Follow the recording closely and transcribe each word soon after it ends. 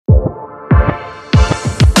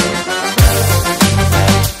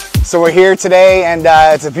So we're here today, and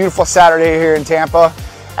it's a beautiful Saturday here in Tampa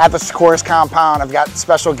at the Sequoia's compound. I've got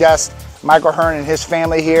special guest Michael Hearn and his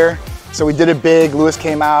family here. So we did it big. Lewis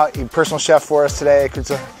came out, he personal chef for us today.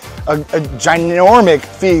 It's a ginormous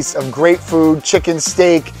feast of great food: chicken,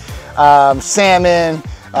 steak, salmon,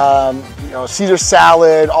 Caesar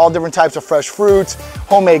salad, all different types of fresh fruits,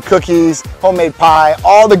 homemade cookies, homemade pie,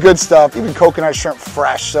 all the good stuff, even coconut shrimp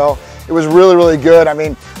fresh. So it was really, really good. I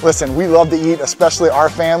mean, listen, we love to eat, especially our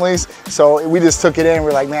families. So we just took it in and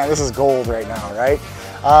we're like, man, this is gold right now, right?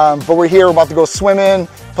 But we're here, we're about to go swimming,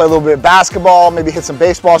 play a little bit of basketball, maybe hit some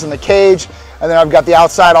baseballs in the cage. And then I've got the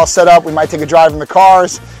outside all set up. We might take a drive in the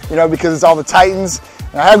cars, because it's all the Titans.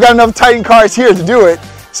 And I have got enough Titan cars here to do it.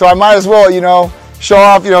 So I might as well, show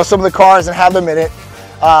off, some of the cars and have them in it.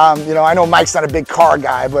 I know Mike's not a big car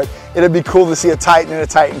guy, but it'd be cool to see a Titan in a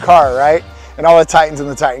Titan car, right? And all the Titans in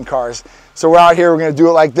the Titan cars. So we're out here, we're gonna do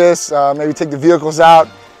it like this, maybe take the vehicles out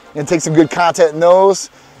and take some good content in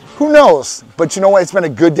those. Who knows? But you know what, it's been a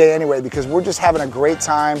good day anyway, because we're just having a great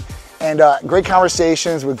time and great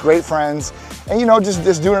conversations with great friends, and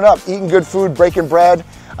just doing it up, eating good food, breaking bread,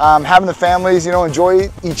 having the families,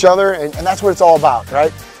 enjoy each other, and that's what it's all about,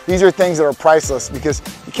 right? These are things that are priceless, because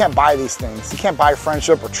you can't buy these things. You can't buy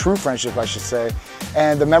friendship, or true friendship, I should say.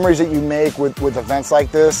 And the memories that you make with events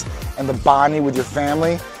like this and the bonding with your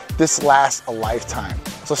family, this lasts a lifetime.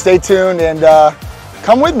 So stay tuned and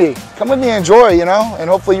come with me and enjoy, and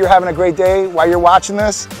hopefully you're having a great day while you're watching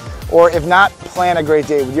this. Or if not, plan a great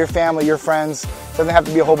day with your family, your friends. It doesn't have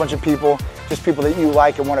to be a whole bunch of people, just people that you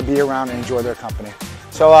like and want to be around and enjoy their company.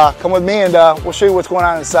 So come with me and we'll show you what's going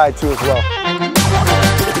on inside too as well.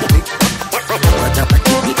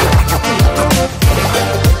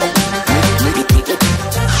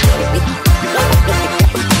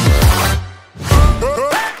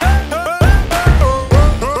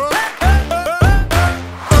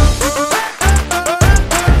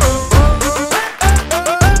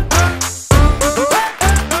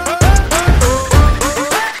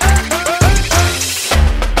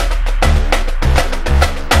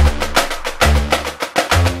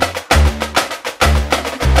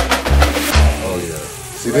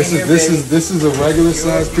 This is a regular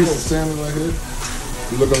size piece of salmon right here.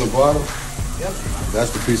 You look on the bottom. Yep.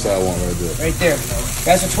 That's the piece I want right there. Right there.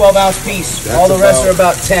 That's a 12-ounce piece. All the rest are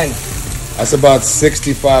about 10. That's about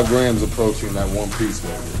 65 grams of protein, that one piece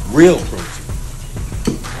right there. Real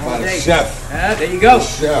protein. By the chef. Yeah, there you go. The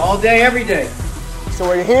chef. All day, every day. So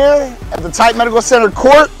we're here at the Titan Medical Center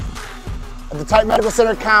court, at the Titan Medical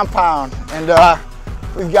Center compound. And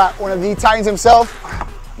we've got one of the Titans himself,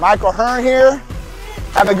 Michael Hearn here.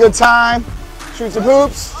 Having a good time, shoot some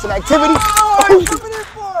hoops, some activity. Oh, coming in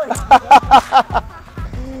for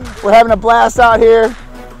it. We're having a blast out here,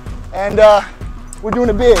 and we're doing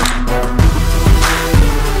it big. Come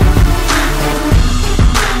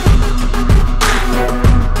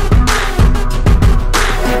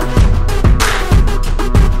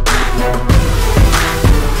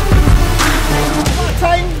on,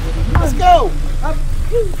 Titan, let's go.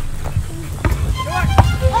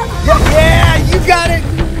 Yeah, you got it.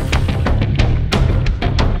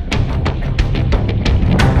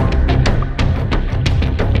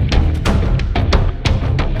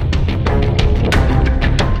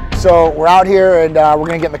 So we're out here and we're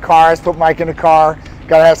gonna get in the cars, put Mike in the car.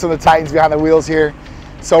 Gotta have some of the Titans behind the wheels here.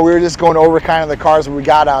 So we were just going over kind of the cars that we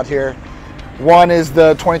got out here. One is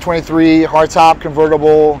the 2023 hardtop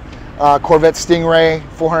convertible Corvette Stingray,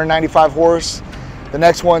 495 horse. The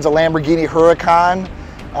next one's a Lamborghini Huracan,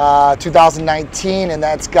 2019, and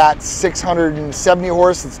that's got 670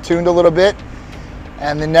 horse. It's tuned a little bit.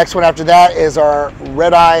 And the next one after that is our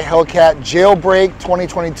Red Eye Hellcat Jailbreak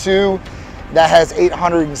 2022. That has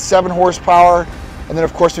 807 horsepower. And then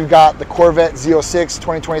of course we've got the Corvette Z06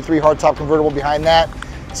 2023 hardtop convertible behind that,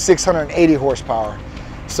 680 horsepower.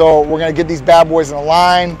 So we're gonna get these bad boys in a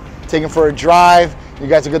line, take them for a drive. You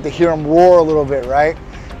guys will get to hear them roar a little bit, right?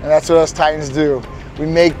 And that's what us Titans do. We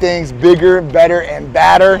make things bigger, better, and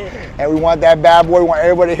badder. And we want that bad boy, we want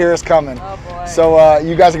everybody to hear us coming. Oh boy. So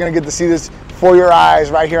you guys are gonna get to see this for your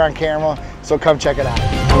eyes right here on camera. So come check it out.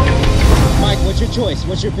 Mike, what's your choice?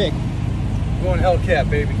 What's your pick? I'm going Hellcat,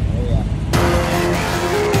 baby. Oh yeah.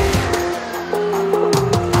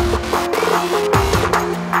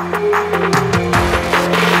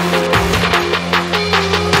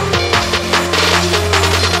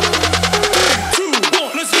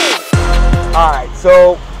 All right,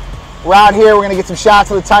 so we're out here. We're gonna get some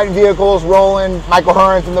shots of the Titan vehicles rolling. Michael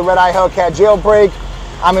Hearn in the Red Eye Hellcat Jailbreak.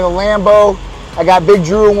 I'm in the Lambo. I got Big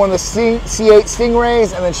Drew in one of the C8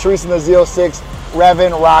 Stingrays, and then Sharice in the Z06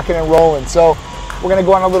 revving, rocking, and rolling. So we're gonna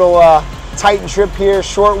go on a little Titan trip here,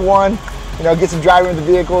 short one. You know, get some driving with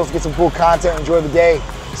the vehicles, get some cool content, enjoy the day.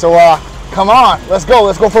 So come on, let's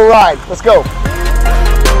go for a ride. Let's go.